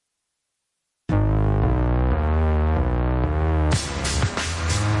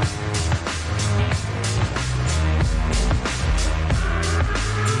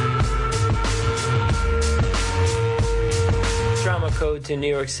to New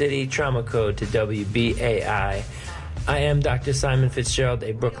York City Trauma Code to WBAI. I am Dr. Simon Fitzgerald,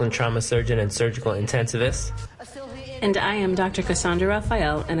 a Brooklyn trauma surgeon and surgical intensivist. And I am Dr. Cassandra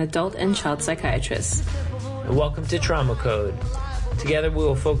Raphaël, an adult and child psychiatrist. And welcome to Trauma Code. Together we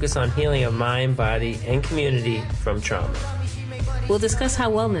will focus on healing of mind, body, and community from trauma. We'll discuss how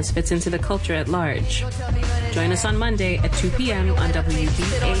wellness fits into the culture at large. Join us on Monday at 2 p.m. on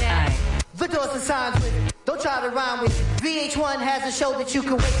WBAI. The doors and signs with it. Don't try to rhyme with it. VH1 has a show that you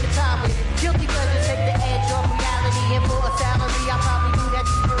can waste your time with. Guilty pleasure take the edge off reality. And for a salary, I probably do that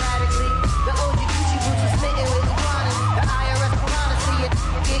sporadically. The OG Gucci boots are smitten with iguanas. The IRS piranha see it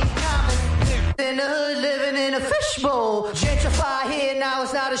getting common. In the hood, living in a fishbowl. Gentrify here, now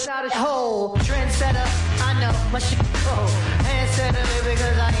it's not a shot at hole. Trendsetter, I know, my shit cold. Handsetter,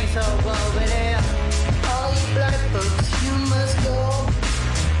 because I ain't so bold. But yeah, all you black folks, you must go.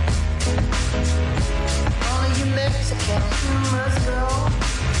 All of you Mexicans, you must go.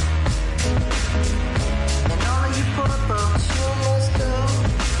 And all of you poor folks, you must go.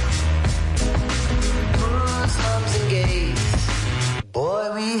 Muslims and gays, boy,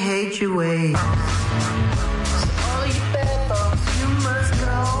 we hate your ways. So all of you bad folks, you must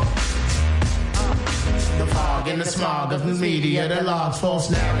go. The fog and the smog of the media, the logs, false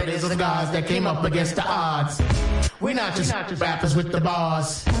narratives of gods that came up against the odds. We're not just rappers with the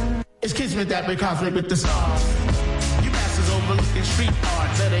bars. It's kismet that we conflict with the stars. You bastards overlooking street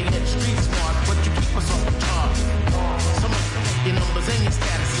art, better yet street smart, but you keep us off the chart. Some of your numbers and your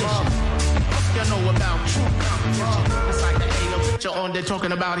statistician. You know about true competition. It's like the halo picture on there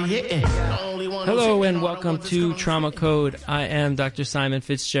talking about he hitting. Hello and welcome to Trauma Code. I am Dr. Simon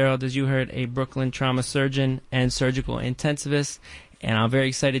Fitzgerald, as you heard, a Brooklyn trauma surgeon and surgical intensivist. And I'm very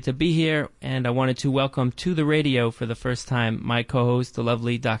excited to be here, and I wanted to welcome to the radio for the first time my co-host, the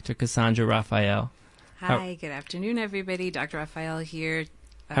lovely Dr. Cassandra Raphaël. Hi, good afternoon, everybody. Dr. Raphael here.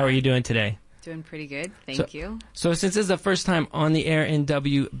 How are you doing today? Doing pretty good, thank you. So since this is the first time on the air in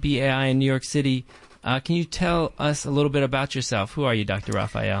WBAI in New York City, can you tell us a little bit about yourself? Who are you, Dr.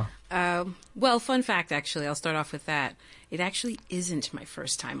 Raphael? Well, fun fact, actually, I'll start off with that. It actually isn't my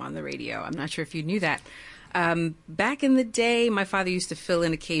first time on the radio. I'm not sure if you knew that. Back in the day, my father used to fill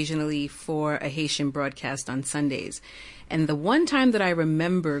in occasionally for a Haitian broadcast on Sundays. And the one time that I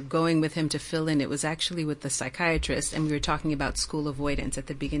remember going with him to fill in, it was actually with the psychiatrist, and we were talking about school avoidance at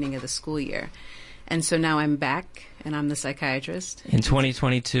the beginning of the school year. And so now I'm back, and I'm the psychiatrist. In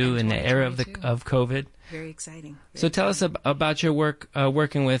 2022, in the era of COVID. Very exciting. So tell us about your work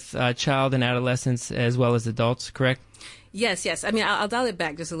working with child and adolescents as well as adults, correct? Yes. I mean, I'll dial it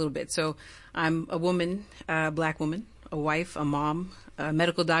back just a little bit. So I'm a woman, a black woman, a wife, a mom, a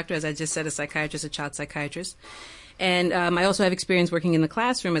medical doctor, as I just said, a psychiatrist, a child psychiatrist. And I also have experience working in the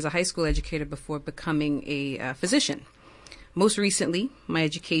classroom as a high school educator before becoming a physician. Most recently, my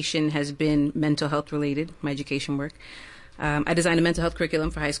education has been mental health related, my education work. I designed a mental health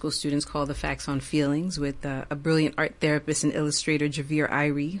curriculum for high school students called The Facts on Feelings with a brilliant art therapist and illustrator, Javier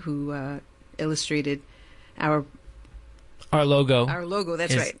Irie, who illustrated our logo. Our logo,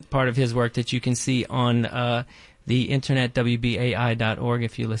 that's right. Part of his work that you can see on the internet, WBAI.org,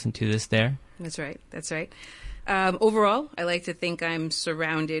 if you listen to this there. That's right. Overall, I like to think I'm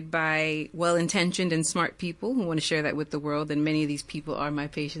surrounded by well-intentioned and smart people who want to share that with the world, and many of these people are my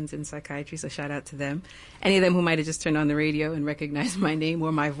patients in psychiatry, so shout out to them. Any of them who might have just turned on the radio and recognized my name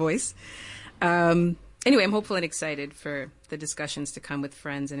or my voice. Anyway, I'm hopeful and excited for the discussions to come with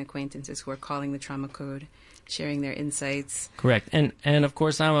friends and acquaintances who are calling the Trauma Code, sharing their insights. Correct. And of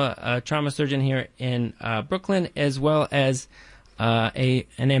course, I'm a trauma surgeon here in Brooklyn, as well as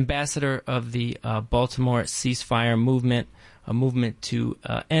an ambassador of the Baltimore ceasefire movement, a movement to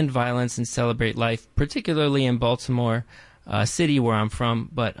end violence and celebrate life, particularly in Baltimore City, where I'm from,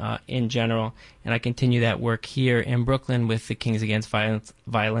 but in general. And I continue that work here in Brooklyn with the Kings Against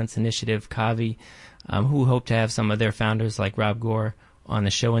Violence Initiative, CAVI, who hope to have some of their founders like Rob Gore on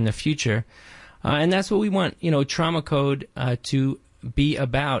the show in the future. And that's what we want, Trauma Code to be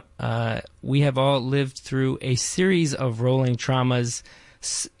about. We have all lived through a series of rolling traumas,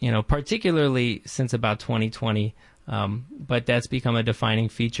 particularly since about 2020, but that's become a defining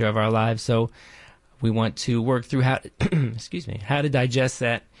feature of our lives. So we want to work through how to digest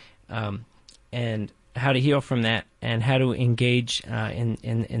that, and how to heal from that, and how to engage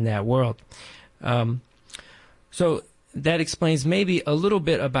in that world. So that explains maybe a little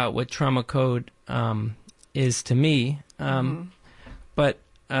bit about what Trauma Code is to me. But,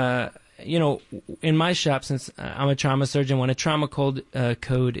 in my shop, since I'm a trauma surgeon, when a trauma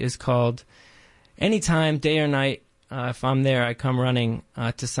code is called, anytime, day or night, if I'm there, I come running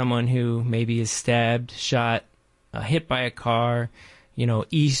to someone who maybe is stabbed, shot, hit by a car,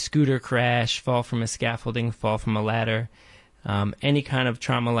 e-scooter crash, fall from a scaffolding, fall from a ladder, any kind of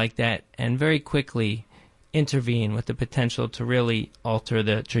trauma like that, and very quickly intervene with the potential to really alter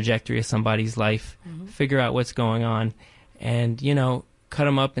the trajectory of somebody's life, figure out what's going on, and, cut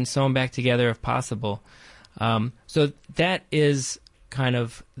them up and sew them back together if possible. So that is kind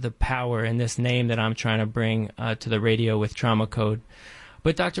of the power in this name that I'm trying to bring to the radio with Trauma Code.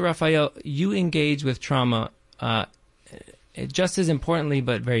 But Dr. Raphaël, you engage with trauma just as importantly,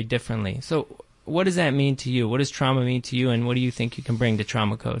 but very differently. So what does that mean to you? What does trauma mean to you, and what do you think you can bring to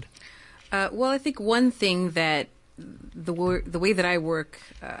Trauma Code? Well, I think one thing that the way that I work,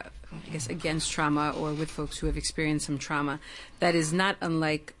 I guess, against trauma or with folks who have experienced some trauma, that is not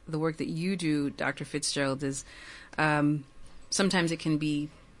unlike the work that you do, Dr. Fitzgerald, is sometimes it can be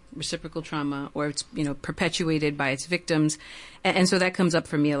reciprocal trauma, or it's perpetuated by its victims, and so that comes up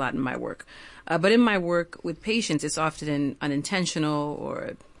for me a lot in my work. But in my work with patients, it's often unintentional,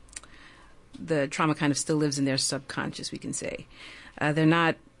 or the trauma kind of still lives in their subconscious, we can say. They're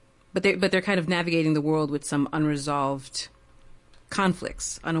not, but they're kind of navigating the world with some unresolved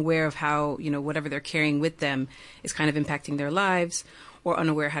conflicts, unaware of how whatever they're carrying with them is kind of impacting their lives, or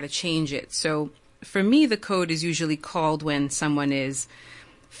unaware how to change it. So for me, the code is usually called when someone is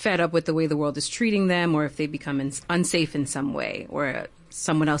fed up with the way the world is treating them, or if they become unsafe in some way, or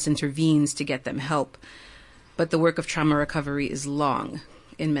someone else intervenes to get them help. But the work of trauma recovery is long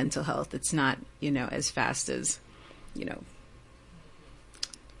in mental health. It's not, as fast as,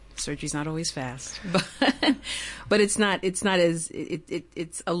 surgery's not always fast, but it's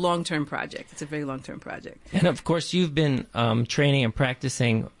a long-term project. It's a very long-term project. And of course, you've been training and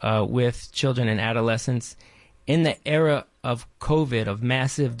practicing with children and adolescents in the era of COVID, of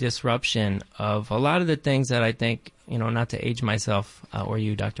massive disruption, of a lot of the things that I think, not to age myself or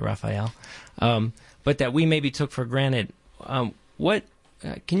you, Dr. Raphaël, but that we maybe took for granted. What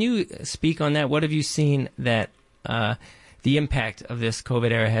can you speak on that? What have you seen that the impact of this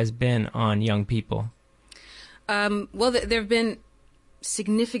COVID era has been on young people? Well, there have been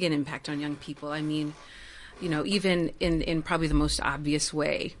significant impact on young people. I mean, even in probably the most obvious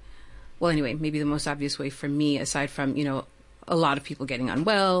way. Well, anyway, maybe the most obvious way for me, aside from, a lot of people getting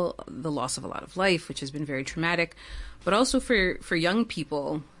unwell, the loss of a lot of life, which has been very traumatic, but also for young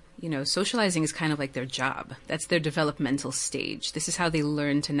people, socializing is kind of like their job. That's their developmental stage. This is how they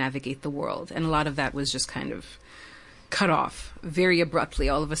learn to navigate the world. And a lot of that was just kind of cut off very abruptly.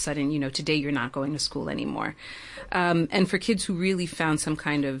 All of a sudden, today you're not going to school anymore. And for kids who really found some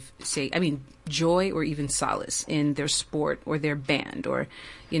kind of, joy or even solace in their sport or their band or,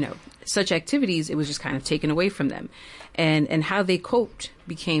 such activities, it was just kind of taken away from them. And how they coped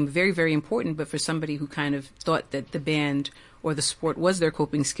became very, very important. But for somebody who kind of thought that the band or the sport was their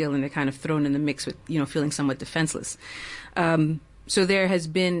coping skill, and they're kind of thrown in the mix with, feeling somewhat defenseless. So there has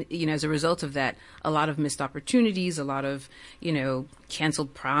been, as a result of that, a lot of missed opportunities, a lot of,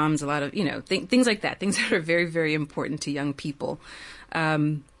 canceled proms, a lot of, things like that, things that are very, very important to young people.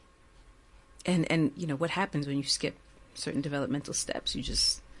 And what happens when you skip certain developmental steps? You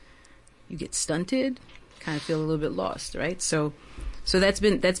get stunted, kind of feel a little bit lost, right? So that's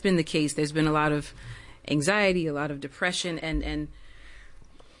been the case. There's been a lot of anxiety, a lot of depression, and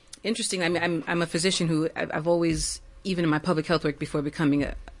interesting. I mean, I'm a physician who I've always, even in my public health work before becoming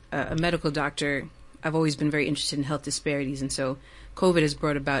a medical doctor, I've always been very interested in health disparities. And so COVID has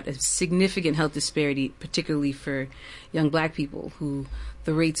brought about a significant health disparity, particularly for young Black people, who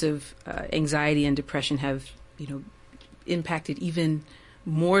the rates of anxiety and depression have, impacted even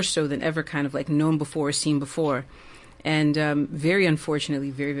more so than ever kind of like known before or seen before. And very unfortunately,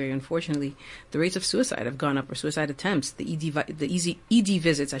 the rates of suicide have gone up, or suicide attempts. The ED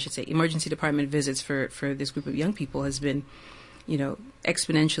visits, I should say, emergency department visits for this group of young people has been,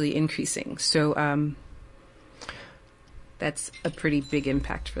 exponentially increasing. So that's a pretty big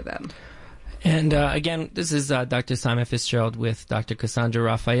impact for them. And again, this is Dr. Simon Fitzgerald with Dr. Cassandra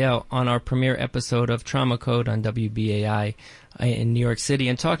Raphaël on our premiere episode of Trauma Code on WBAI in New York City,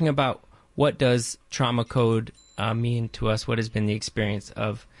 and talking about what does Trauma Code mean to us, what has been the experience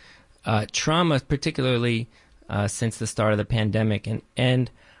of trauma, particularly since the start of the pandemic.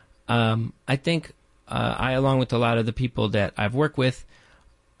 And I think I, along with a lot of the people that I've worked with,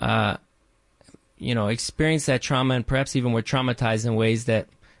 experienced that trauma, and perhaps even were traumatized in ways that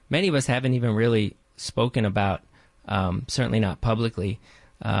many of us haven't even really spoken about, certainly not publicly.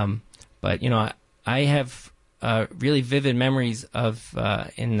 But, I have really vivid memories of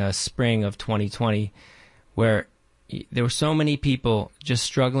in the spring of 2020, where there were so many people just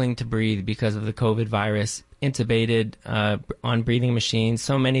struggling to breathe because of the COVID virus, intubated on breathing machines,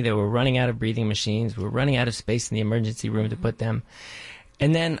 so many that were running out of breathing machines. We were running out of space in the emergency room to put them.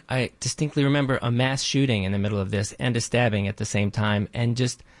 And then I distinctly remember a mass shooting in the middle of this and a stabbing at the same time, and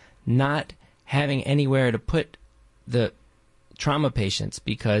just not having anywhere to put the trauma patients,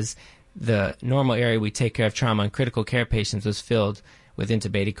 because the normal area we take care of trauma and critical care patients was filled with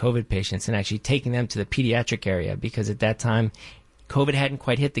intubated COVID patients, and actually taking them to the pediatric area, because at that time COVID hadn't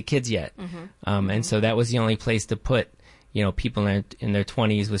quite hit the kids yet. And so that was the only place to put, people in their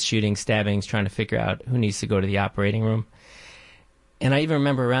 20s with shootings, stabbings, trying to figure out who needs to go to the operating room. And I even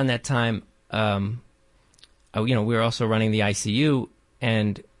remember around that time, we were also running the ICU,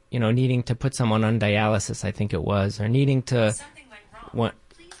 and, needing to put someone on dialysis, I think it was, or needing to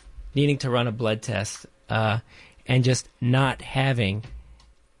run a blood test, and just not having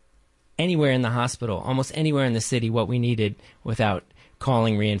anywhere in the hospital, almost anywhere in the city, what we needed without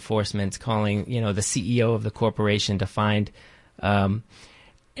calling reinforcements, calling, the CEO of the corporation to find. And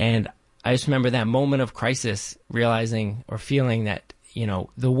I just remember that moment of crisis, realizing or feeling that,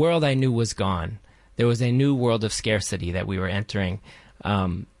 the world I knew was gone. There was a new world of scarcity that we were entering.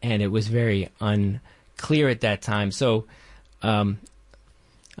 And it was very unclear at that time. So,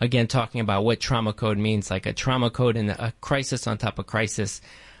 again, talking about what trauma code means, like a trauma code and a crisis on top of crisis.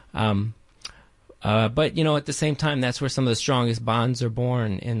 But, at the same time, that's where some of the strongest bonds are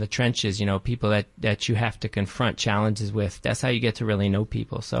born, in the trenches, people that you have to confront challenges with. That's how you get to really know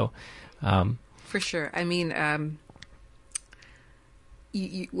people. So, for sure. I mean,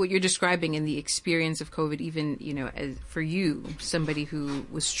 what you're describing in the experience of COVID, even, as for you, somebody who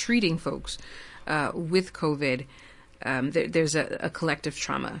was treating folks with COVID, there's a collective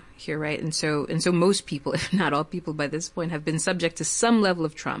trauma here, right? And so most people, if not all people by this point, have been subject to some level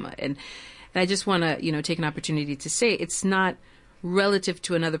of trauma. And I just want to, take an opportunity to say it's not relative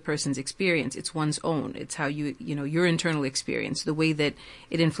to another person's experience. It's one's own. It's how your internal experience, the way that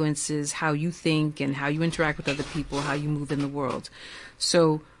it influences how you think and how you interact with other people, how you move in the world.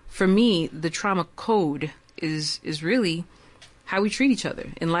 So for me, the trauma code is really how we treat each other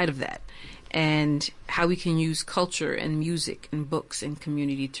in light of that, and how we can use culture and music and books and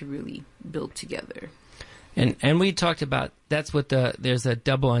community to really build together. And we talked about, that's what there's a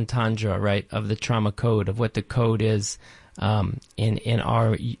double entendre, right, of the trauma code, of what the code is in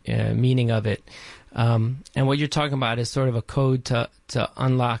our meaning of it. And what you're talking about is sort of a code to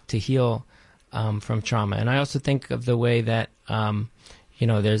unlock, to heal from trauma. And I also think of the way that,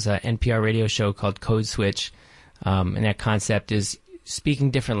 there's an NPR radio show called Code Switch, and that concept is speaking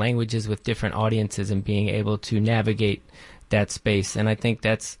different languages with different audiences and being able to navigate that space. And I think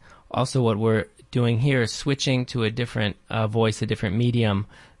that's also what we're doing here, switching to a different voice, a different medium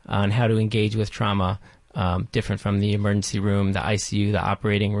on how to engage with trauma, different from the emergency room, the ICU, the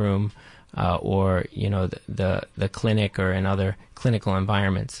operating room, or the clinic or in other clinical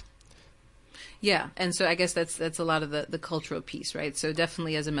environments. Yeah, and so I guess that's a lot of the cultural piece, right? So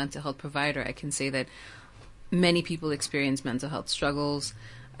definitely as a mental health provider, I can say that many people experience mental health struggles.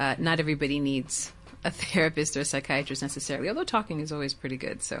 Not everybody needs a therapist or a psychiatrist necessarily, although talking is always pretty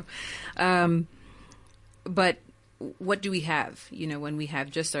good. So, but what do we have, when we have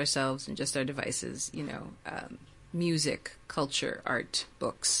just ourselves and just our devices, music, culture, art,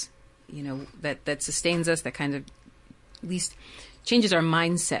 books, that sustains us, that kind of at least changes our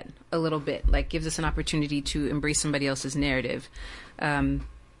mindset a little bit, like gives us an opportunity to embrace somebody else's narrative. And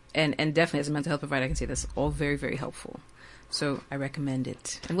definitely as a mental health provider, I can say that's all very, very helpful. So I recommend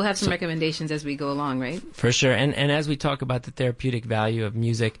it. And we'll have some recommendations as we go along, right? For sure. And as we talk about the therapeutic value of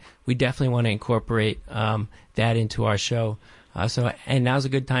music, we definitely want to incorporate that into our show. And now's a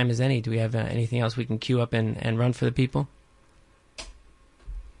good time as any. Do we have anything else we can queue up and run for the people?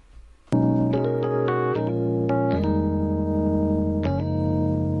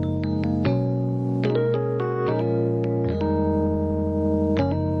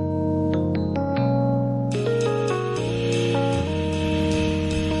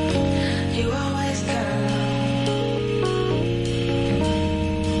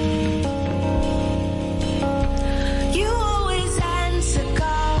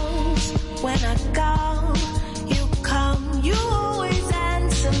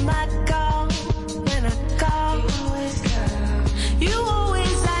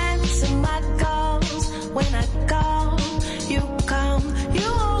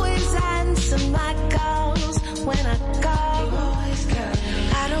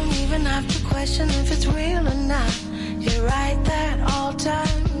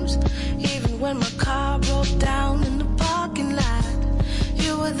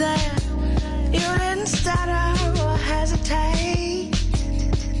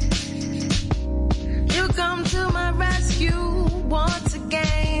 You come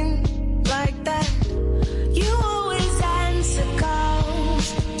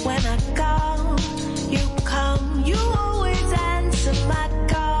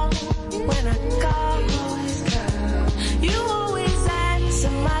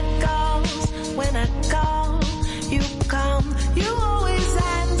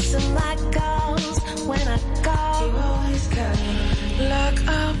answer my calls when I call. You always come. Look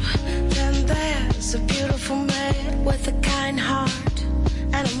up, then there's a beautiful man with a kind heart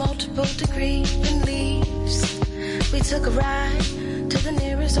and a multiple degree in leaves. We took a ride to the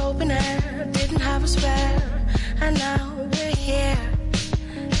nearest open air, didn't have a spare, and now we're here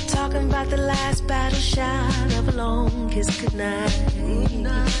talking about the last battle shot of a long kiss goodnight.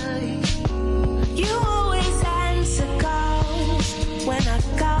 You always answer calls when I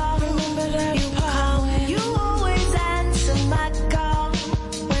call. Remember that you call. You always answer my call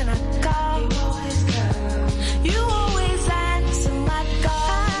when I call. You always come. You always answer my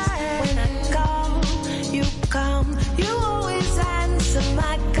call when I call. You come. You always answer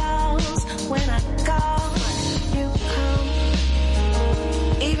my calls when I call. You come.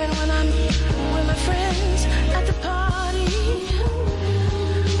 Even when I'm with my friends at the party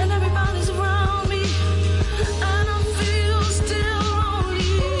and everybody's around me, I don't feel still lonely.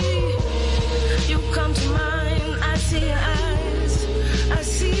 You come to mind, I see your eyes, I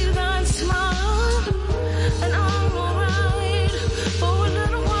see that smile, and I'm alright for a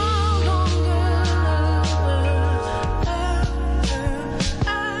little while longer.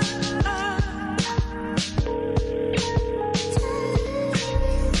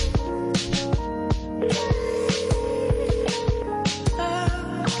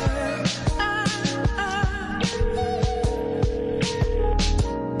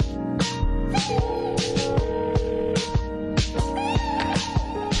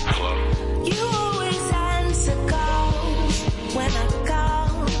 You always answer calls when I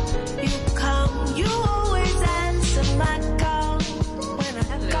call. You come. You always answer my call when I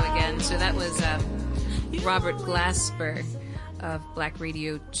Hello call. again. So that was Robert Glasper of Black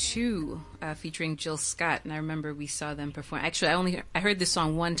Radio 2 featuring Jill Scott. And I remember we saw them perform. Actually, I heard this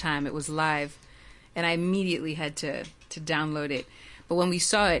song one time. It was live, and I immediately had to download it. But when we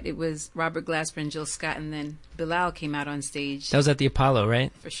saw it, it was Robert Glasper and Jill Scott, and then Bilal came out on stage. That was at the Apollo,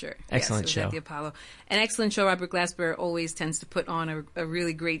 right? For sure. Excellent yes, it was show. At the Apollo. An excellent show. Robert Glasper always tends to put on a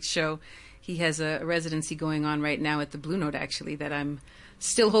really great show. He has a residency going on right now at the Blue Note, actually, that I'm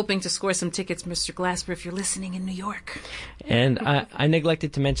still hoping to score some tickets, Mr. Glasper, if you're listening in New York. And I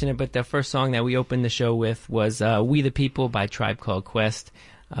neglected to mention it, but the first song that we opened the show with was We the People by Tribe Called Quest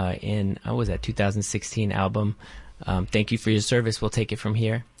in, what was that, 2016 album. Thank you for your service. We'll take it from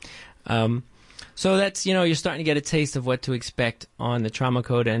here. So that's, you're starting to get a taste of what to expect on the Trauma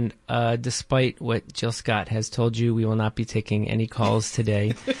Code. And despite what Jill Scott has told you, we will not be taking any calls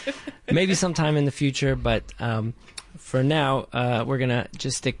today. Maybe sometime in the future, but for now, we're going to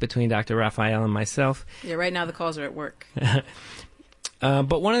just stick between Dr. Raphaël and myself. Yeah, right now the calls are at work.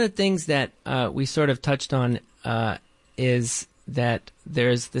 But one of the things that we sort of touched on is that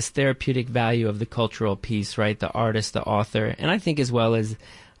there's this therapeutic value of the cultural piece, right? The artist, the author, and I think as well as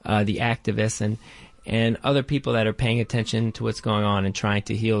the activists and other people that are paying attention to what's going on and trying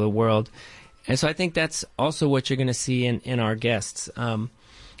to heal the world. And so I think that's also what you're going to see in our guests.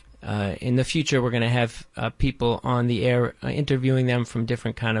 In the future, we're going to have people on the air interviewing them from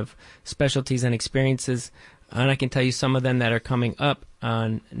different kind of specialties and experiences. And I can tell you some of them that are coming up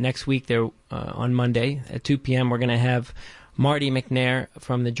next week. They're on Monday at 2 p.m. We're going to have Marty McNair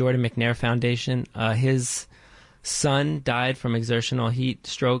from the Jordan McNair Foundation. His son died from exertional heat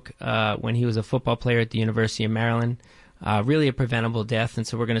stroke when he was a football player at the University of Maryland. Really a preventable death, and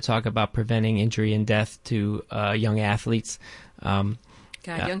so we're going to talk about preventing injury and death to young athletes.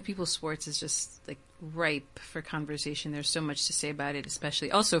 Young people's sports is just like ripe for conversation. There's so much to say about it,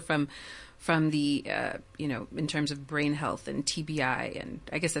 especially also from the in terms of brain health and TBI, and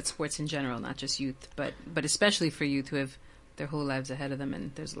I guess that's sports in general, not just youth, but especially for youth who have their whole lives ahead of them,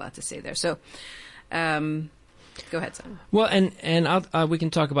 and there's a lot to say there. So, go ahead, Simon. Well, and we can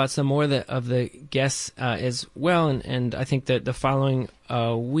talk about some more of the guests as well, and I think that the following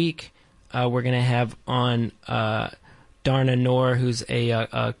week we're going to have on Darna Noor, who's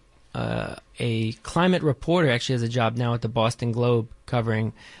a climate reporter. Actually has a job now at the Boston Globe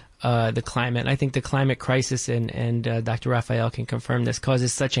covering the climate. And I think the climate crisis, and Dr. Raphaël can confirm this,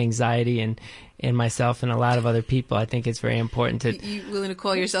 causes such anxiety in myself and a lot of other people. I think it's very important to... You willing to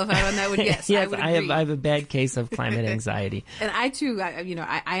call yourself out on that one? Yes, yes, I would agree. I have a bad case of climate anxiety. And I, too,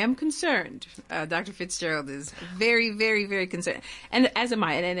 I am concerned. Dr. Fitzgerald is very, very, very concerned. And as am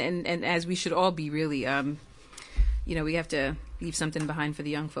I, and as we should all be, really. We have to leave something behind for the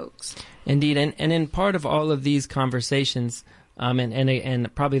young folks. Indeed, and in part of all of these conversations,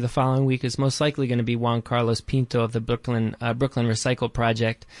 and probably the following week is most likely going to be Juan Carlos Pinto of the Brooklyn Recycle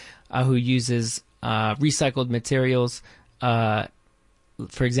Project, who uses recycled materials. For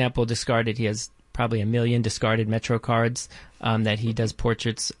example, discarded. He has probably 1 million discarded Metro cards that he does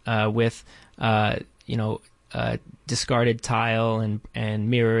portraits with. Discarded tile and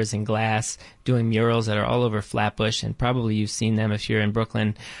mirrors and glass, doing murals that are all over Flatbush, and probably you've seen them if you're in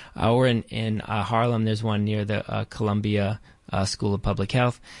Brooklyn or in Harlem. There's one near the Columbia School of Public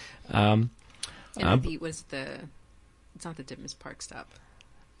Health. And it's not the Ditmas Park stop.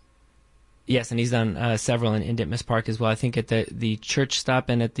 Yes, and he's done several in Ditmas Park as well. I think at the church stop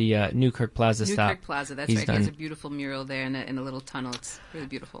and at the Newkirk Plaza stop. Newkirk Plaza, that's right. He has a beautiful mural there in a little tunnel. It's really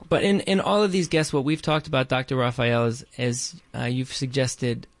beautiful. But in all of these guests, what we've talked about, Dr. Raphaël, is you've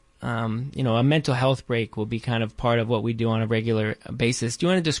suggested, a mental health break will be kind of part of what we do on a regular basis. Do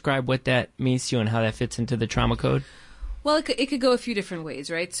you want to describe what that means to you and how that fits into the trauma code? Well, it could go a few different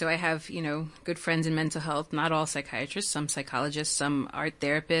ways, right? So I have, good friends in mental health, not all psychiatrists, some psychologists, some art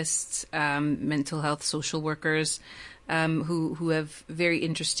therapists, mental health social workers, who have very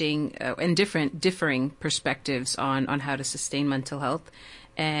interesting and differing perspectives on how to sustain mental health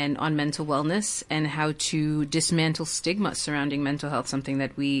and on mental wellness and how to dismantle stigma surrounding mental health, something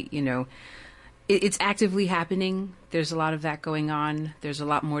that we, it's actively happening. There's a lot of that going on. There's a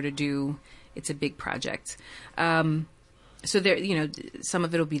lot more to do. It's a big project. So there, some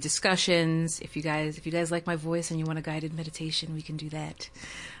of it will be discussions. If you guys like my voice and you want a guided meditation, we can do that.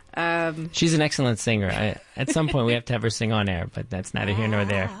 She's an excellent singer. At some point, we have to have her sing on air, but that's neither here nor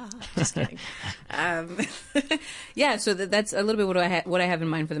there. Just kidding. Yeah, so that's a little bit what I have in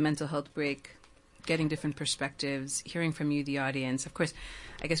mind for the mental health break. Getting different perspectives, hearing from you, the audience. Of course,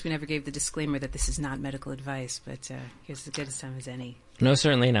 I guess we never gave the disclaimer that this is not medical advice, but here's as good a time as any. No,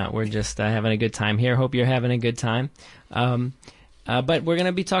 certainly not. We're just having a good time here. Hope you're having a good time. But we're going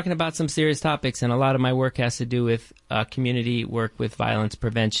to be talking about some serious topics, and a lot of my work has to do with community work with violence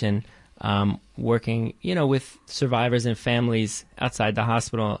prevention, working, with survivors and families outside the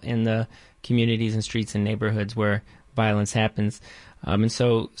hospital in the communities and streets and neighborhoods where violence happens. And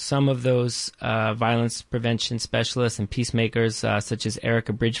so some of those violence prevention specialists and peacemakers, such as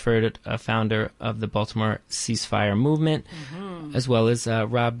Erica Bridgeford, founder of the Baltimore Ceasefire Movement, as well as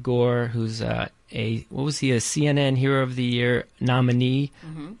Rob Gore, who's a CNN Hero of the Year nominee,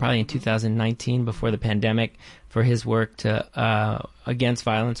 probably in 2019 before the pandemic, for his work to against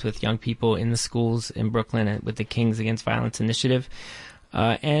violence with young people in the schools in Brooklyn and with the Kings Against Violence Initiative.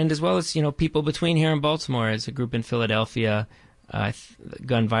 And as well as, people between here and Baltimore, as a group in Philadelphia,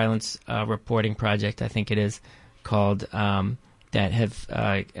 gun violence reporting project, I think it is called, that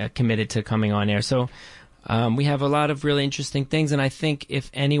have committed to coming on air. So we have a lot of really interesting things, and I think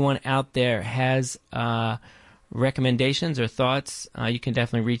if anyone out there has recommendations or thoughts, you can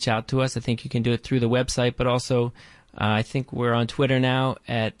definitely reach out to us. I think you can do it through the website, but also I think we're on Twitter now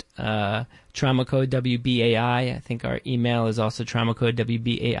at Trauma Code WBAI. I think our email is also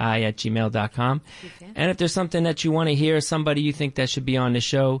traumacodewbai@gmail.com. And if there's something that you want to hear, somebody you think that should be on the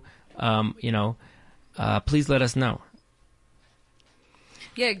show, please let us know.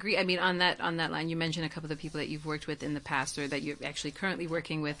 Yeah, I agree. I mean, on that line, you mentioned a couple of the people that you've worked with in the past or that you're actually currently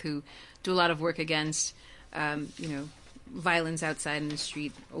working with who do a lot of work against, violence outside in the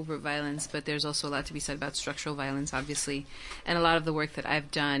street, overt violence, but there's also a lot to be said about structural violence, obviously. And a lot of the work that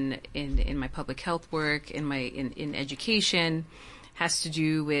I've done in my public health work, in education, has to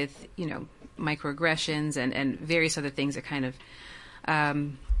do with, microaggressions and various other things that kind of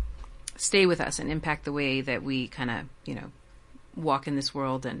stay with us and impact the way that we kind of, walk in this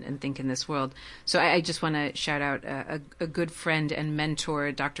world and think in this world. So I just want to shout out a good friend and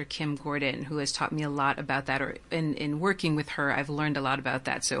mentor, Dr. Kim Gordon, who has taught me a lot about that. Or in working with her, I've learned a lot about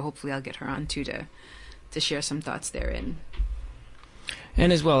that. So hopefully I'll get her on too to share some thoughts therein.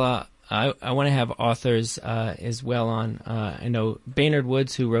 And as well, I want to have authors as well on. I know Baynard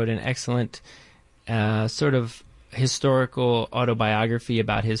Woods, who wrote an excellent sort of historical autobiography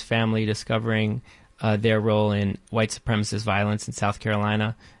about his family discovering their role in white supremacist violence in South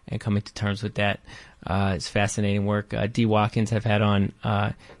Carolina and coming to terms with that. It's fascinating work. Dee Watkins I've had on.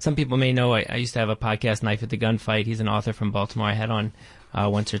 Some people may know I used to have a podcast, Knife at the Gunfight. He's an author from Baltimore I had on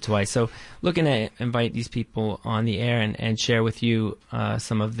once or twice. So looking to invite these people on the air and share with you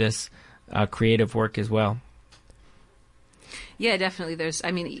some of this creative work as well. Yeah, definitely.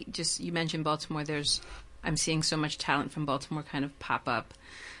 You mentioned Baltimore. I'm seeing so much talent from Baltimore kind of pop up.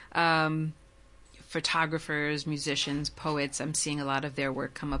 Photographers, musicians, poets. I'm seeing a lot of their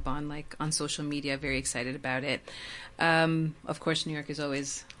work come up on social media. Very excited about it. Of course, New York is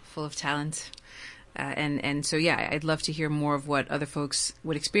always full of talent, and so yeah, I'd love to hear more of what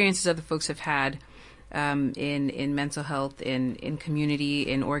experiences other folks have had in mental health, in community,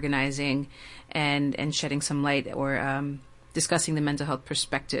 in organizing, and shedding some light or discussing the mental health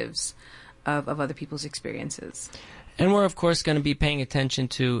perspectives of other people's experiences. And we're, of course, going to be paying attention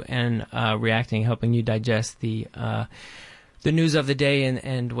to and reacting, helping you digest the news of the day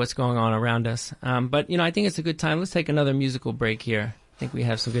and what's going on around us. But, I think it's a good time. Let's take another musical break here. I think we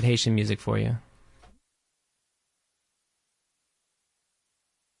have some good Haitian music for you.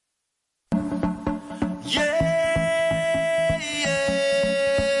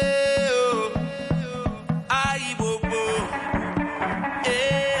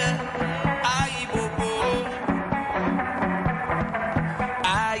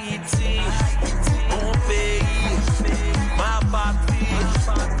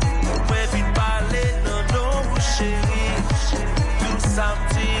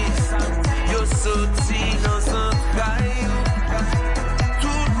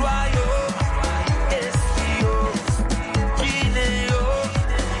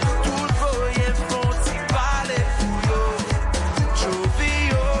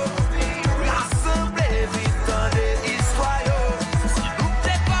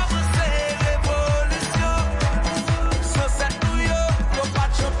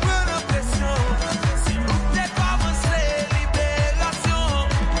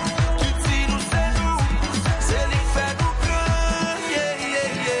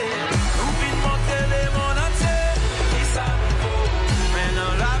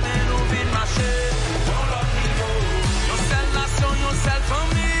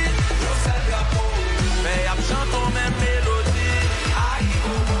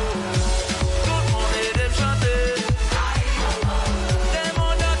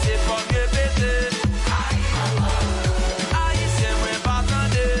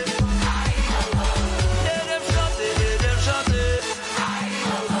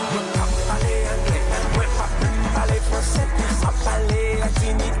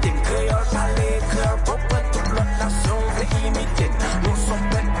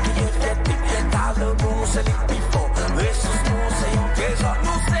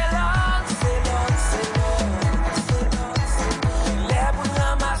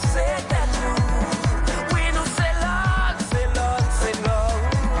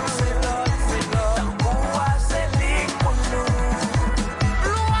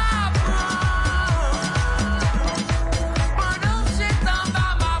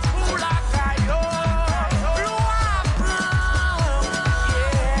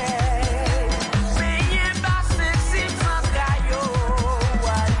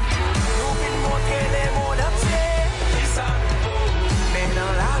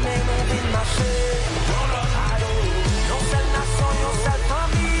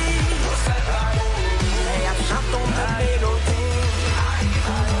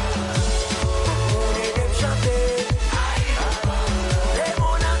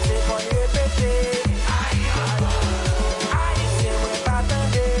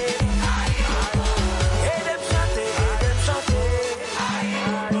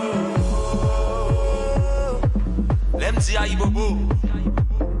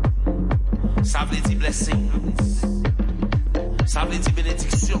 Ça veut dire blessing. Ça veut dire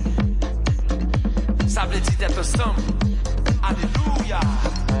bénédiction. Ça veut dire d'être ensemble. Alléluia.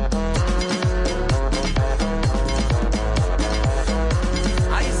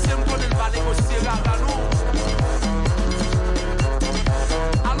 Haïtien me connaît pas négocier là, nous.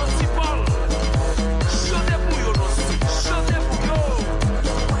 Alors si Paul, chantez pour yo, chantez pour yo.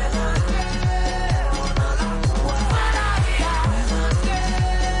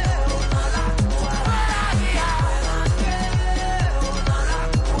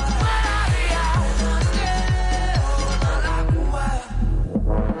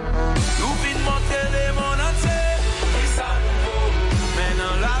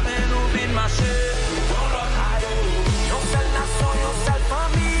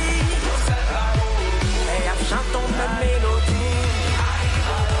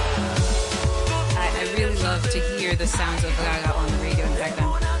 To hear the sounds of Gaga on the radio. In fact,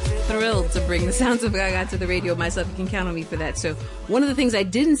 I'm thrilled to bring the sounds of Gaga to the radio myself. You can count on me for that. So one of the things I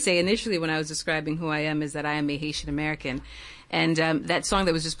didn't say initially when I was describing who I am is that I am a Haitian American. And that song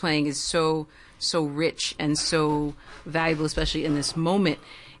that was just playing is so rich and so valuable, especially in this moment.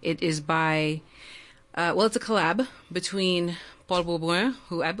 It is by, it's a collab between Paul Beaubrun,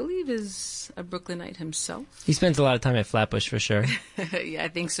 who I believe is a Brooklynite himself. He spends a lot of time at Flatbush for sure. Yeah, I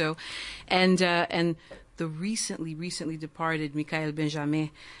think so. And the recently departed Michael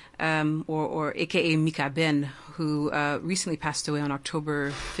Benjamin, or AKA Mika Ben, who recently passed away on October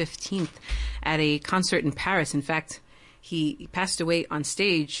 15th at a concert in Paris. In fact, he passed away on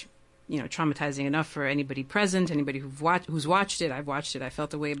stage, traumatizing enough for anybody present, anybody who's watched it. I've watched it. I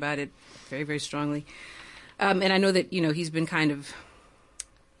felt a way about it very, very strongly. And I know that, he's been kind of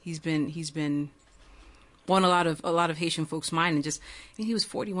He's been on a lot of Haitian folks' mind, and just, I mean, he was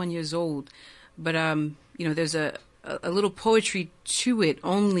 41 years old, but there's a little poetry to it,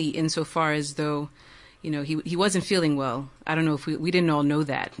 only insofar as though, he wasn't feeling well. I don't know if we didn't all know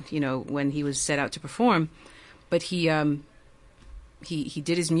that, when he was set out to perform, but he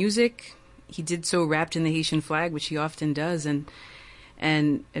did his music. He did so wrapped in the Haitian flag, which he often does, and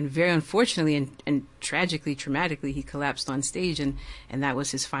very unfortunately and tragically, traumatically, he collapsed on stage, and that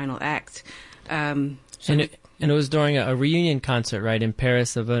was his final act. And it was during a reunion concert, right, in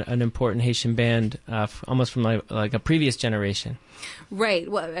Paris, of an important Haitian band, almost from like a previous generation. Right.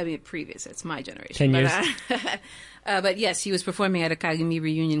 Well, I mean, previous. It's my generation. 10 years. But yes, he was performing at a Kagami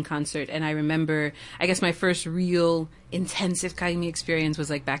reunion concert, and I remember, I guess my first real intensive Kagami experience was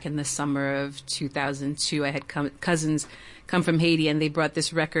like back in the summer of 2002. I had cousins come from Haiti, and they brought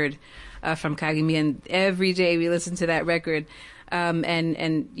this record from Kagami, and every day we listened to that record,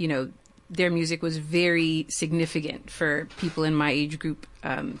 and their music was very significant for people in my age group,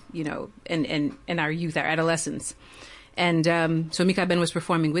 and our youth, our adolescents. And so Mika Ben was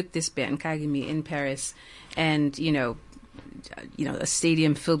performing with this band, Kagami, in Paris, and a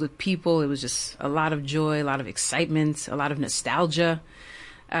stadium filled with people. It was just a lot of joy, a lot of excitement, a lot of nostalgia,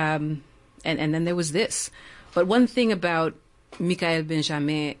 and then there was this. But one thing about Michael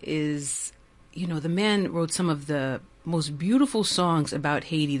Benjamin is, the man wrote some of the most beautiful songs about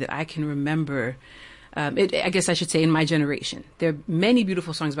Haiti that I can remember. I guess I should say in my generation. There are many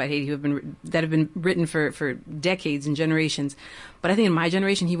beautiful songs about Haiti that have been written for decades and generations. But I think in my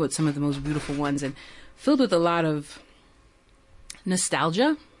generation, he wrote some of the most beautiful ones, and filled with a lot of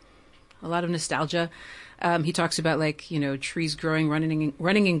nostalgia. He talks about trees growing,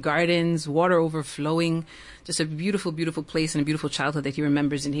 running in gardens, water overflowing, just a beautiful, beautiful place and a beautiful childhood that he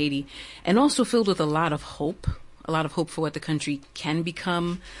remembers in Haiti, and also filled with a lot of hope for what the country can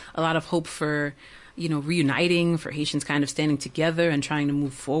become, a lot of hope for, reuniting, for Haitians kind of standing together and trying to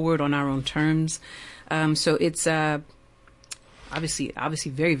move forward on our own terms. So it's obviously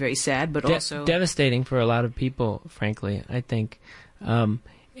very, very sad, but also devastating for a lot of people, frankly, I think. And,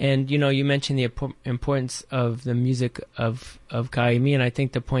 you mentioned the importance of the music of Kaimi, and I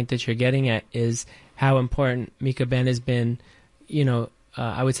think the point that you're getting at is how important Mika Ben has been,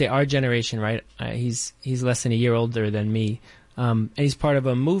 I would say our generation, right? He's less than a year older than me. And he's part of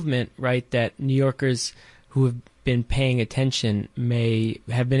a movement, right, that New Yorkers who have been paying attention may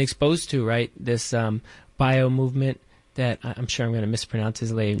have been exposed to, right? This bio movement that I'm sure I'm going to mispronounce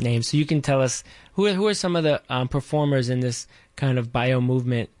his name. So you can tell us who are some of the performers in this kind of bio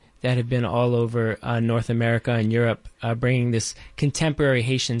movement that have been all over North America and Europe, bringing this contemporary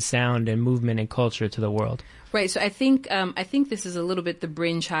Haitian sound and movement and culture to the world. Right. So I think this is a little bit the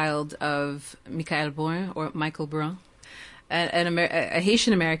brainchild of Michael Brun, a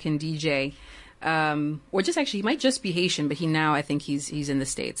Haitian American DJ, or just actually he might just be Haitian, but I think he's in the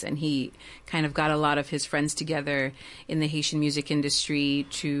States, and he kind of got a lot of his friends together in the Haitian music industry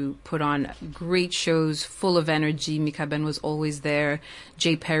to put on great shows full of energy. Mika Ben was always there.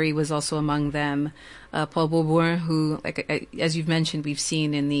 Jay Perry was also among them. Paul Beaubourg, who, as you've mentioned, we've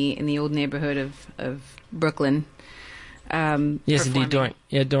seen in the old neighborhood of Brooklyn. Yes, indeed.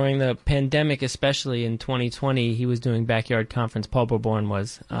 During the pandemic, especially in 2020, he was doing backyard conference. Paul Beaubourg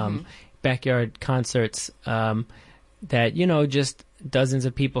was backyard concerts that just dozens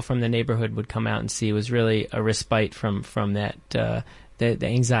of people from the neighborhood would come out and see. It was really a respite from that the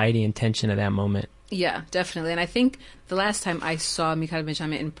anxiety and tension of that moment. Yeah, definitely. And I think the last time I saw Michael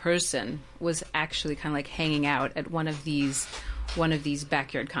Benjamin in person was actually kind of like hanging out at one of these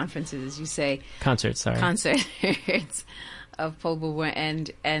backyard conferences, as you say. Concerts of Paul Beaubourg,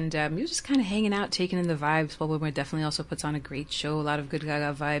 and he was just kind of hanging out, taking in the vibes. Paul Beaubourg definitely also puts on a great show, a lot of good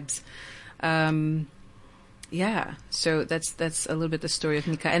Gaga vibes. So that's a little bit the story of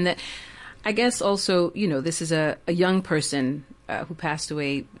Mika, and that I guess also this is a young person who passed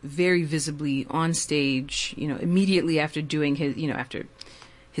away very visibly on stage, immediately after doing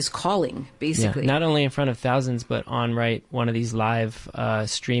his calling, basically. Yeah, not only in front of thousands, but on one of these live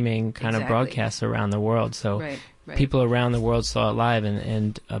streaming kind of broadcasts around the world. So right. People around the world saw it live,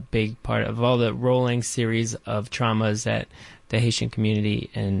 and a big part of all the rolling series of traumas that the Haitian community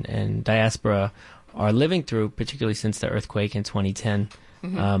and diaspora are living through, particularly since the earthquake in 2010.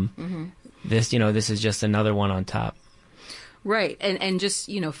 This is just another one on top. Right. And just,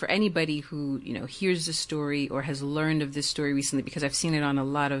 for anybody who, hears the story or has learned of this story recently, because I've seen it on a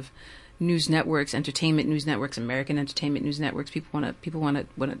lot of news networks, entertainment news networks, American entertainment news networks, people want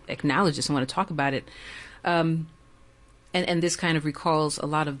to acknowledge this and want to talk about it. And this kind of recalls a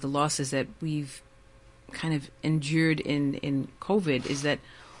lot of the losses that we've kind of endured in COVID, is that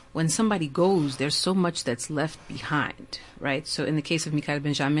when somebody goes, there's so much that's left behind, right? So in the case of Michael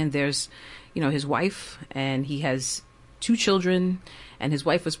Benjamin, there's, his wife, and he has 2 children, and his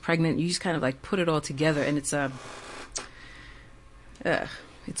wife was pregnant. You just kind of like put it all together, and it's a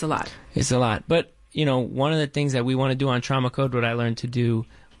lot. It's a lot. But, one of the things that we want to do on Trauma Code, what I learned to do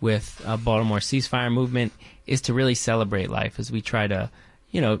with Baltimore Ceasefire Movement, is to really celebrate life as we try to,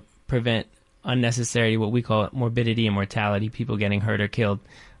 prevent unnecessary, what we call morbidity and mortality, people getting hurt or killed,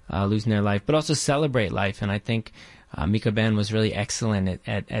 losing their life, but also celebrate life. And I think Mika Ben was really excellent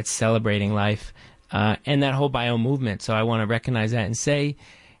at celebrating life and that whole bio movement. So I want to recognize that and say,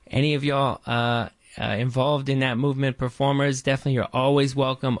 any of y'all involved in that movement, performers, definitely you're always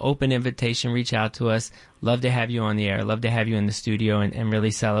welcome. Open invitation, reach out to us. Love to have you on the air. Love to have you in the studio and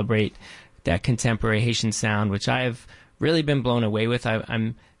really celebrate that contemporary Haitian sound, which I have really been blown away with.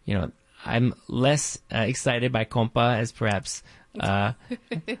 I'm less excited by compa as perhaps.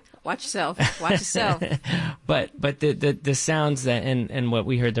 Watch yourself. Watch yourself. but the sounds that and what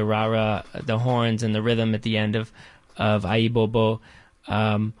we heard, the rara, the horns, and the rhythm at the end of Ayi Bobo.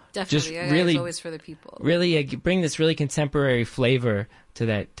 Definitely, just really, it's always for the people. Really bring this really contemporary flavor to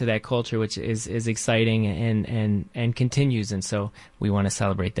that culture, which is exciting and continues, and so we want to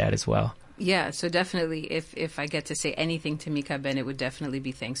celebrate that as well. Yeah, so definitely, if I get to say anything to Mika Ben, it would definitely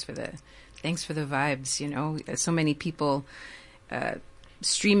be thanks for the vibes. So many people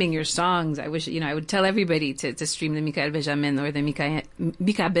streaming your songs. I wish I would tell everybody to stream the Michael Benjamin or the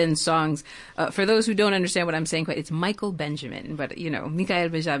Mika Ben songs. For those who don't understand what I'm saying, it's Michael Benjamin, but Michael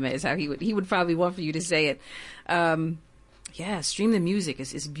Benjamin is how he would probably want for you to say it. Yeah, stream the music.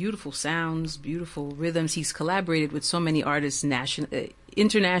 It's beautiful sounds, beautiful rhythms. He's collaborated with so many artists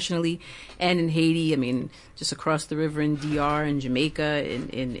internationally and in Haiti. I mean, just across the river in DR and Jamaica,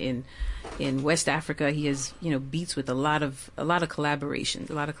 in West Africa. He has beats with a lot of collaborations.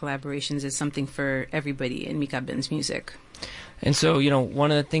 A lot of collaborations is something for everybody in Mika Ben's music. And so,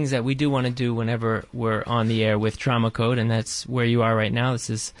 one of the things that we do want to do whenever we're on the air with Trauma Code, and that's where you are right now. This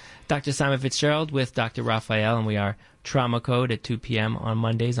is Dr. Simon Fitzgerald with Dr. Raphaël, and we are Trauma Code at 2 p.m. on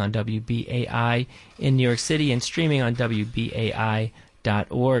Mondays on WBAI in New York City and streaming on WBAI.org.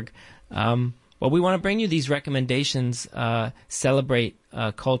 Well, we want to bring you these recommendations, celebrate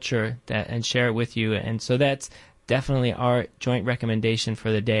culture and share it with you. And so that's definitely our joint recommendation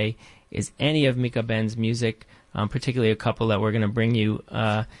for the day is any of Mika Ben's music, particularly a couple that we're going to bring you.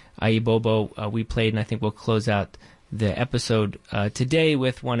 Ayi Bobo, we played, and I think we'll close out the episode today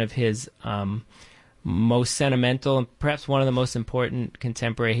with one of his most sentimental and perhaps one of the most important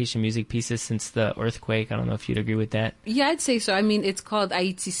contemporary Haitian music pieces since the earthquake. I don't know if you'd agree with that. Yeah, I'd say so. I mean, it's called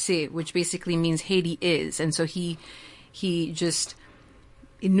Haïti C'est, which basically means Haiti is. And so he just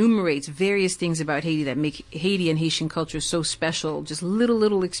enumerates various things about Haiti that make Haiti and Haitian culture so special, just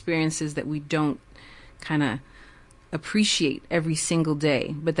little experiences that we don't kind of appreciate every single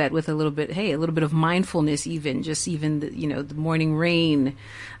day, but that with a little bit of mindfulness, even the morning rain,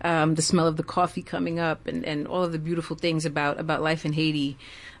 the smell of the coffee coming up, and all of the beautiful things about life in Haiti.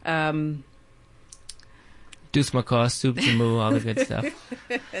 Douce soup jamu, all the good stuff.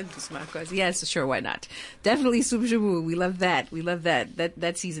 Douce yes, sure, why not? Definitely soup jamu. We love that.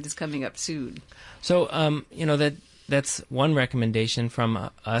 That season is coming up soon. So, that's one recommendation from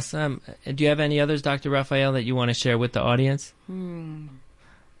us. Do you have any others, Dr. Raphaël, that you want to share with the audience?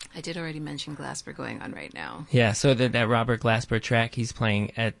 I did already mention Glasper going on right now. Yeah, so that Robert Glasper track, he's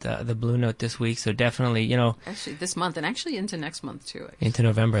playing at the Blue Note this week. So definitely, actually this month and actually into next month too. Into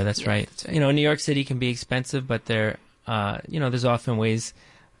November, that's right. That's right. New York City can be expensive, but there's often ways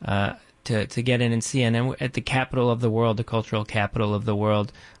to get in and see. And at the capital of the world, the cultural capital of the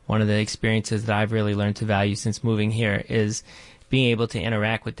world, one of the experiences that I've really learned to value since moving here is being able to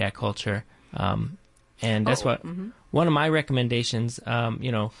interact with that culture. And that's one of my recommendations. Like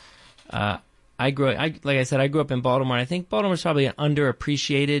I said, I grew up in Baltimore. I think Baltimore's probably an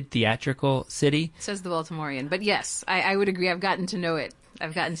underappreciated theatrical city. Says the Baltimorean. But yes, I would agree. I've gotten to know it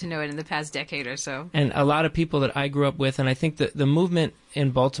in the past decade or so. And a lot of people that I grew up with, and I think that the movement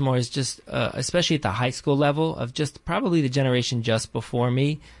in Baltimore is just, especially at the high school level, of just probably the generation just before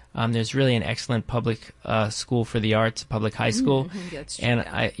me. There's really an excellent public school for the arts, public high school. That's true,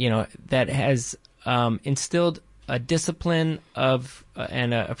 and yeah. That has instilled a discipline of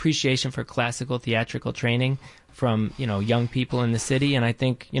and an appreciation for classical theatrical training from young people in the city. And I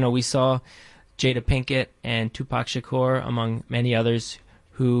think we saw Jada Pinkett and Tupac Shakur, among many others,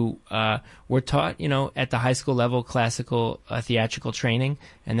 who were taught at the high school level classical theatrical training,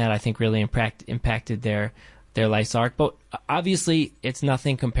 and that I think really impacted their life's arc. But obviously, it's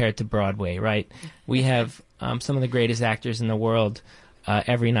nothing compared to Broadway, right? We have some of the greatest actors in the world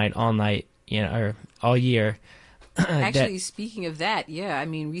every night, all night, or all year. Actually, speaking of that, yeah, I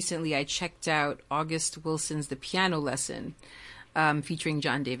mean, recently I checked out August Wilson's The Piano Lesson, featuring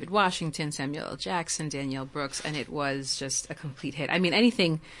John David Washington, Samuel L. Jackson, Danielle Brooks, and it was just a complete hit. I mean,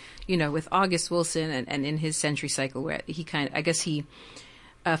 anything, with August Wilson and in his century cycle, where he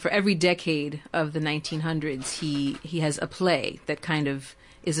for every decade of the 1900s, he has a play that kind of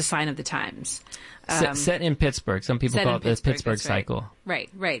is a sign of the times. Set in Pittsburgh. Some people call it the Pittsburgh cycle. Right.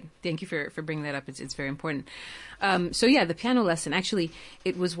 Thank you for bringing that up. It's very important. So yeah, The Piano Lesson, actually,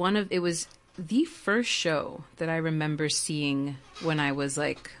 it was the first show that I remember seeing when I was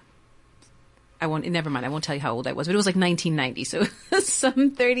like, never mind, I won't tell you how old I was, but it was like 1990, so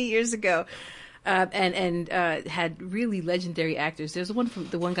some 30 years ago. And had really legendary actors. There's the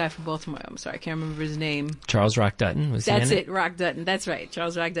one guy from Baltimore. I'm sorry, I can't remember his name. Charles Rock Dutton was in it. That's it, Rock Dutton. That's right,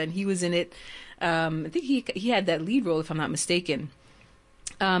 Charles Rock Dutton. He was in it. I think he had that lead role, if I'm not mistaken.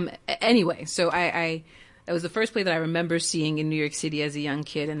 Anyway, so that was the first play that I remember seeing in New York City as a young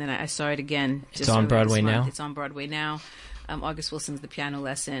kid, and then I saw it again. It's on Broadway now. It's on Broadway now. August Wilson's The Piano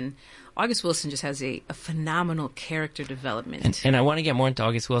Lesson. August Wilson just has a phenomenal character development. And I want to get more into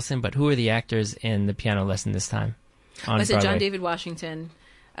August Wilson, but who are the actors in The Piano Lesson this time on I said Broadway? John David Washington,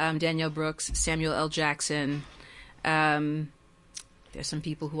 Danielle Brooks, Samuel L. Jackson. There's some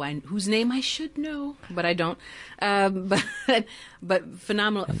people whose name I should know, but I don't. But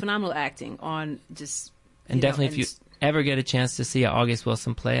phenomenal acting on just. And definitely, if you ever get a chance to see an August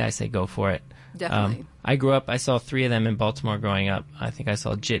Wilson play, I say go for it. Definitely. I saw 3 of them in Baltimore growing up. I think I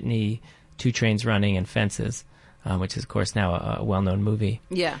saw Jitney, 2 Trains Running, and Fences, which is, of course, now a well-known movie.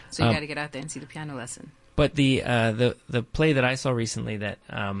 Yeah, so you got to get out there and see The Piano Lesson. But the play that I saw recently that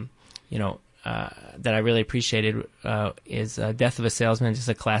that I really appreciated is Death of a Salesman, just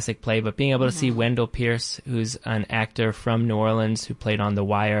a classic play. But being able to see Wendell Pierce, who's an actor from New Orleans who played on The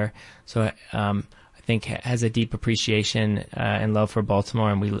Wire, so I think has a deep appreciation and love for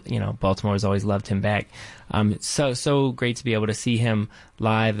Baltimore, and Baltimore has always loved him back. So great to be able to see him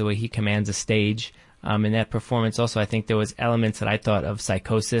live, the way he commands a stage. In that performance, also, I think there was elements that I thought of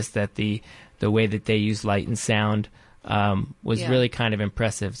Psychosis, that the way that they use light and sound was really kind of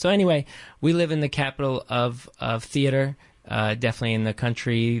impressive. So anyway, we live in the capital of theater. Definitely in the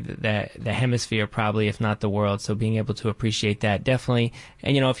country, the hemisphere probably, if not the world. So being able to appreciate that, definitely.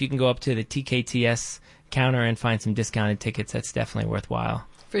 And, if you can go up to the TKTS counter and find some discounted tickets, that's definitely worthwhile.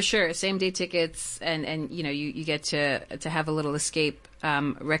 For sure. Same day tickets, and you get to have a little escape.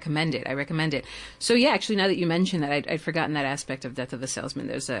 Recommend it. I recommend it. So yeah, actually, now that you mentioned that, I'd forgotten that aspect of Death of a Salesman.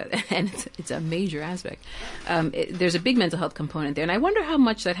 And it's a major aspect. There's a big mental health component there, and I wonder how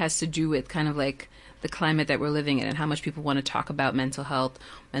much that has to do with kind of like the climate that we're living in, and how much people want to talk about mental health,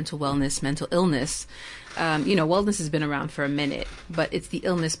 mental wellness, mental illness. Wellness has been around for a minute, but it's the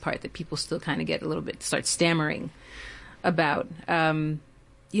illness part that people still kind of get a little bit, start stammering about. The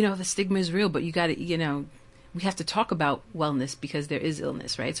stigma is real, but you got to, we have to talk about wellness because there is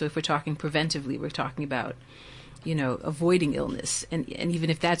illness, right? So if we're talking preventively, we're talking about, avoiding illness. And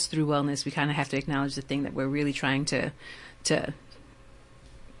even if that's through wellness, we kind of have to acknowledge the thing that we're really trying to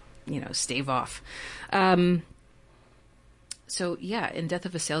stave off. So yeah, in Death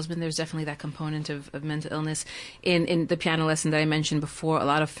of a Salesman, there's definitely that component of mental illness. In The Piano Lesson that I mentioned before, a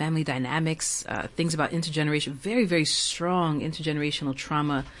lot of family dynamics, things about intergeneration, very, very strong intergenerational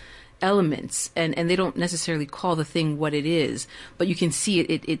trauma elements. And they don't necessarily call the thing what it is, but you can see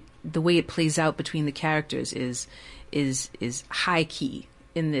it the way it plays out between the characters is high key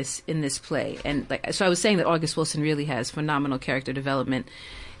in this play. And so I was saying that August Wilson really has phenomenal character development.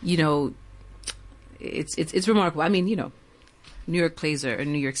 It's remarkable. I mean, New York plays or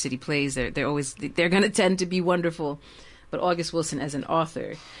New York City plays, they're going to tend to be wonderful, but August Wilson as an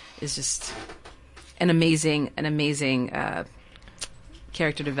author is just an amazing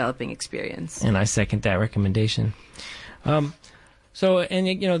character developing experience. And I second that recommendation.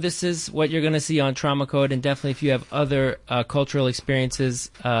 This is what you're going to see on Trauma Code, and definitely if you have other cultural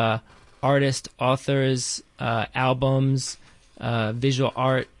experiences, artists, authors, albums, visual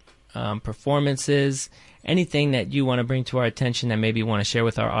art, performances, anything that you want to bring to our attention that maybe you want to share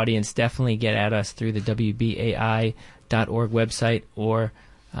with our audience, definitely get at us through the WBAI.org website, or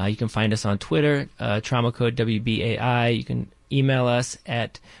you can find us on Twitter, Trauma Code WBAI. You can email us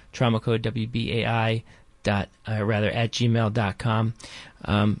at traumacodewbai at gmail.com.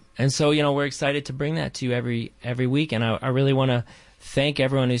 And so, we're excited to bring that to you every week. And I really want to thank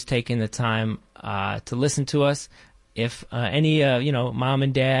everyone who's taken the time to listen to us. if any mom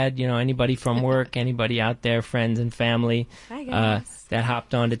and dad, anybody from work, anybody out there, friends and family that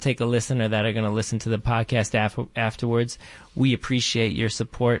hopped on to take a listen or that are going to listen to the podcast afterwards, we appreciate your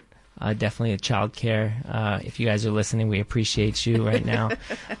support. Definitely at child care. If you guys are listening, we appreciate you right now.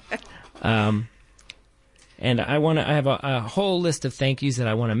 And I have a whole list of thank yous that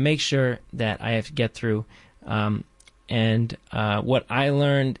I want to make sure that I have to get through. And what I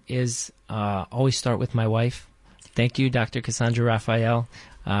learned is always start with my wife. Thank you, Dr. Cassandra Raphaël.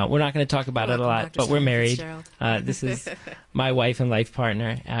 We're not going to talk about it a lot, but we're married. This is my wife and life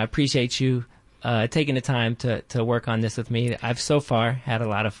partner. I appreciate you taking the time to work on this with me. I've so far had a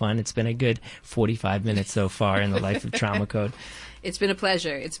lot of fun. It's been a good 45 minutes so far in the life of Trauma Code. It's been a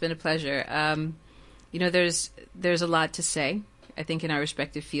pleasure. It's been a pleasure. There's a lot to say. I think in our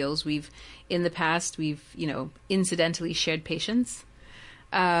respective fields, in the past we've incidentally shared patients.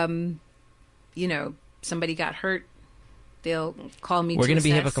 Somebody got hurt, they'll call me. We're going to be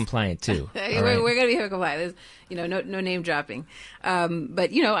assess. HIPAA compliant too. We're going to be HIPAA compliant. There's, no name dropping.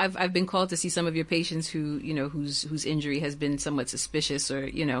 But I've been called to see some of your patients whose injury has been somewhat suspicious or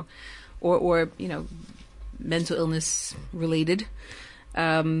mental illness related.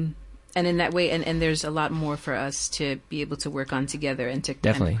 And in that way, and there's a lot more for us to be able to work on together and to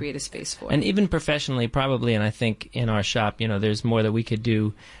kind of create a space for. And even professionally, probably, and I think in our shop, there's more that we could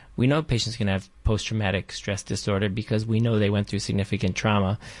do. We know patients can have post-traumatic stress disorder because we know they went through significant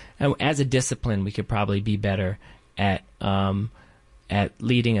trauma. And as a discipline, we could probably be better at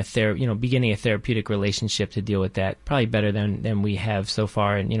leading beginning a therapeutic relationship to deal with that. Probably better than we have so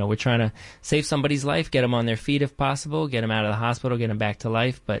far. And we're trying to save somebody's life, get them on their feet if possible, get them out of the hospital, get them back to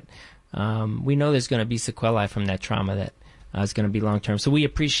life. But we know there's going to be sequelae from that trauma that is going to be long-term. So we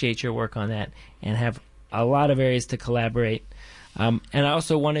appreciate your work on that and have a lot of areas to collaborate. And I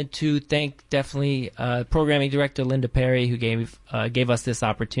also wanted to thank definitely Programming Director Linda Perry, who gave us this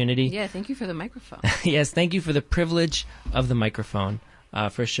opportunity. Yeah, thank you for the microphone. Yes, thank you for the privilege of the microphone,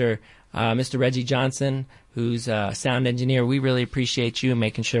 for sure. Mr. Reggie Johnson, who's a sound engineer, we really appreciate you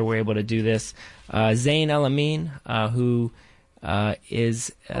making sure we're able to do this. Zain El Amin, who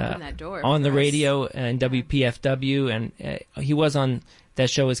is on the radio and WPFW, and he was on that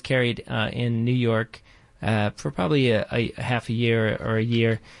show was carried in New York for probably a half a year or a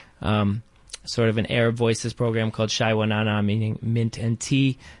year, sort of an Arab Voices program called Shai Wanana, meaning mint and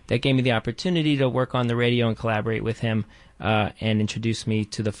tea, that gave me the opportunity to work on the radio and collaborate with him and introduce me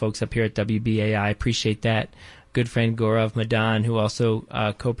to the folks up here at WBAI. I appreciate that. Good friend Gaurav Madan, who also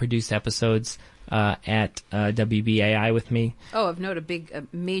co-produced episodes at WBAI with me. Oh, of note, a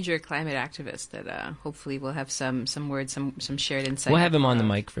major climate activist that hopefully will have some words, some shared insight. We'll have him on the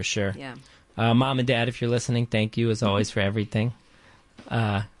mic for sure. Yeah. Mom and Dad, if you're listening, thank you as always for everything.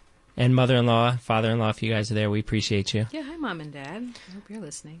 And mother-in-law, father-in-law, if you guys are there, we appreciate you. Yeah, hi, Mom and Dad. I hope you're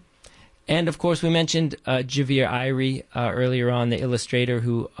listening. And, of course, we mentioned Javier Irie earlier on, the illustrator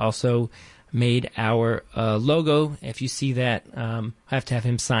who also made our logo. If you see that, I have to have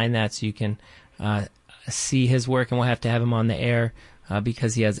him sign that so you can see his work, and we'll have to have him on the air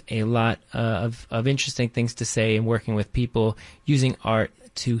because he has a lot of interesting things to say and working with people using art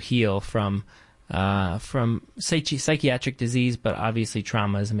to heal from psychiatric disease, but obviously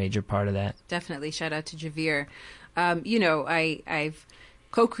trauma is a major part of that. Definitely. Shout out to Javier. I've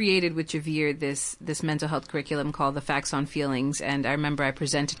co-created with Javier this mental health curriculum called The Facts on Feelings, and I remember I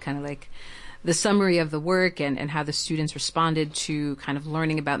presented kind of like the summary of the work and how the students responded to kind of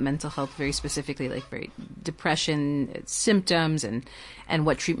learning about mental health very specifically, like very depression symptoms and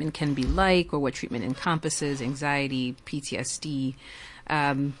what treatment can be like or what treatment encompasses, anxiety, PTSD.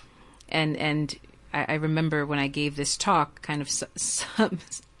 And I remember when I gave this talk, kind of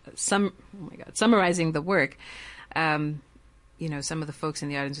summarizing the work, some of the folks in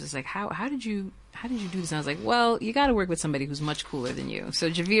the audience was like, how did you do this? And I was like, well, you got to work with somebody who's much cooler than you. So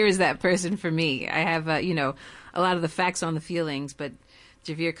Javier is that person for me. I have, a lot of the facts on the feelings, but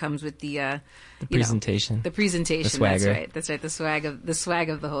Javier comes with the presentation. The presentation. The swagger. That's right. The swag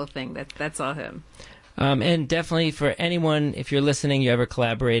of the whole thing. That's all him. And definitely for anyone, if you're listening, you ever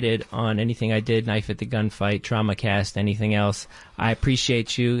collaborated on anything I did, Knife at the Gunfight, TraumaCast, anything else, I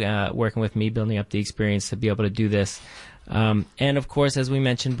appreciate you working with me, building up the experience to be able to do this. And of course, as we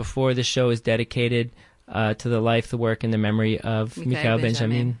mentioned before, this show is dedicated to the life, the work, and the memory of Mikhail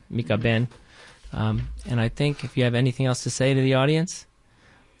Benjamin, Mika Ben. And I think if you have anything else to say to the audience.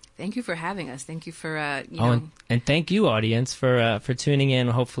 Thank you for having us. Thank you for, and thank you, audience, for tuning in.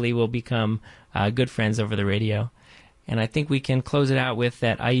 Hopefully we'll become good friends over the radio. And I think we can close it out with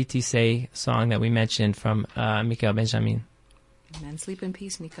that Aiti Say song that we mentioned from Mikhail Benjamin. Amen. Sleep in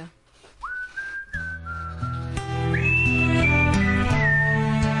peace, Mika.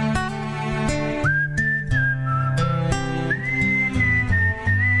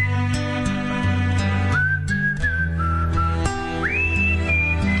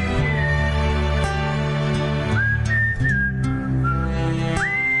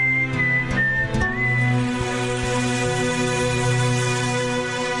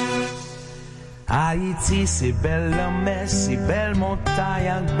 Haïti, c'est belle la mer, c'est belle montagne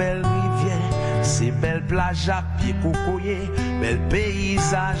avec belle rivière, c'est belle plage à pied cocoyer, belle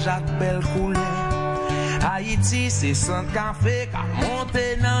paysage avec belle couleur. Haïti, c'est sans café qu'a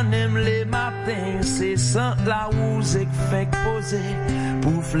monté dans les matins, c'est sans la rouse qui fait poser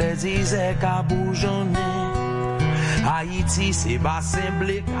pour fléziser qu'a bourgeonner. Haïti, c'est bassin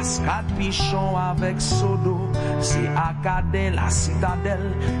blé, cascade pichon avec sodo, c'est Acadien, la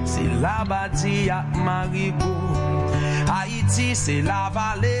citadelle, c'est la bâtie à Marigot. Haïti, c'est la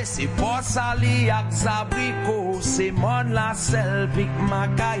vallée, c'est Port Sali avec Zabrico, c'est Mon la Selle, Pic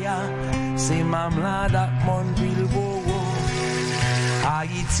Macaya, c'est Mamlade avec Mon Bilbao.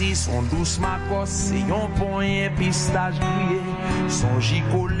 Haïti, son douce macos, c'est yon point pistache grillé, son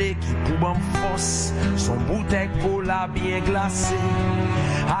gicolé qui pousse en force, son bouteille cola bien glacé.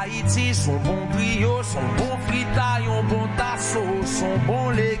 Haïti, son bon brio, son bon fritaille, un bon tasso, son bon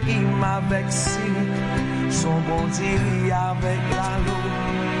légume avec sirop, son bon diri avec l'alo.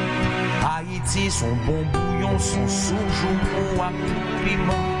 Haïti, son bon bouillon, son soujou avec tout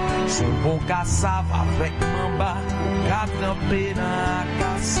piment, son bon cassave avec mamba, quatre pé dans la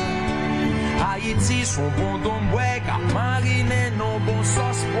casse. Haïti, son bon domboué, qu'a mariné, non bon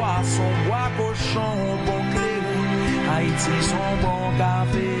sauce pois, son bois cochon, bon clé. Haïti, son bon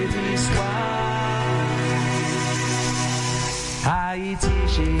café d'histoire. Haïti,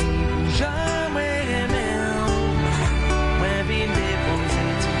 j'ai jamais aimé, mais vine déposer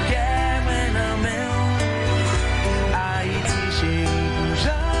tout cœur, mais non, mais Haïti, j'ai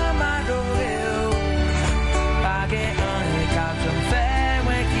jamais adoré, pas qu'un cap, je me fais,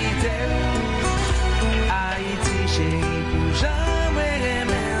 moi quitter. Haïti, j'ai jamais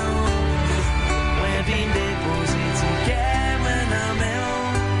aimé, mais vine déposer tout cœur, mais non, mais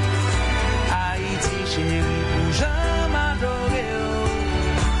Haïti, j'ai jamais adoré,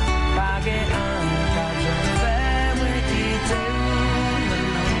 pas qu'un cap, je me fais, moi quitter.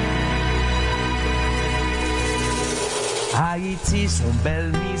 Haïti, son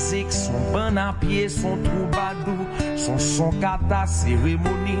belle musique, son bon à pied, son troubadour, son kata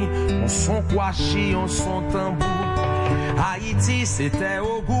cérémonie, son kwashi, son tambour. Haïti, c'était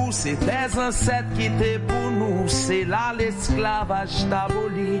au goût, c'est des ancêtres qui étaient pour nous, c'est là l'esclavage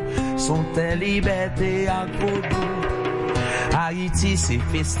d'aboli, son tes liberté à Godou. Haïti, c'est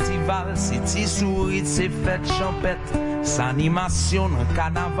festival, c'est tisourit, c'est fête champêtre, c'est animation dans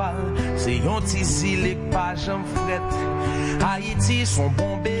carnaval, c'est yon tizilek pas j'en frette. Haïti, son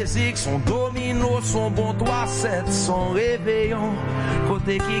bon basic, son domino, son bon 3-7, son réveillon,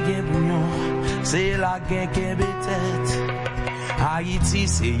 côté qui gagne bouillon, c'est la gain qui est tête. Haïti,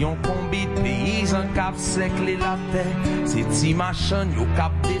 c'est yon combi de paysans cap sec les la terre, c'est ti machin yo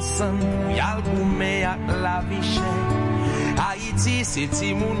cap descend, yal goumé ak la vie chère. Haïti, c'est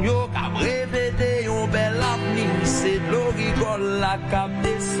ti moun yo k'ap rêvé de yon bel avenir, c'est de l'eau rigole la cap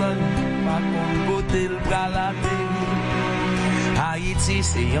descend, pas kon côté le bras la terre. Haïti,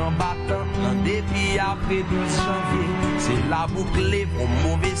 c'est un battant, un défi après 12 janvier, c'est la boucle pour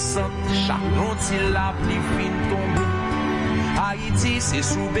mauvais sang, chaque note il la plus fine tombée. Haïti, c'est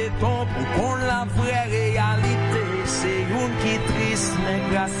sous béton pour qu'on la vraie réalité, c'est une qui triste, mais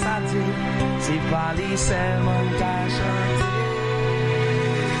grâce à Dieu, c'est pas les seulement qu'à chanter.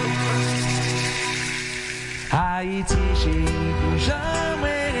 Haïti, j'ai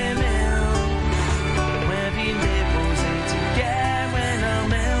jamais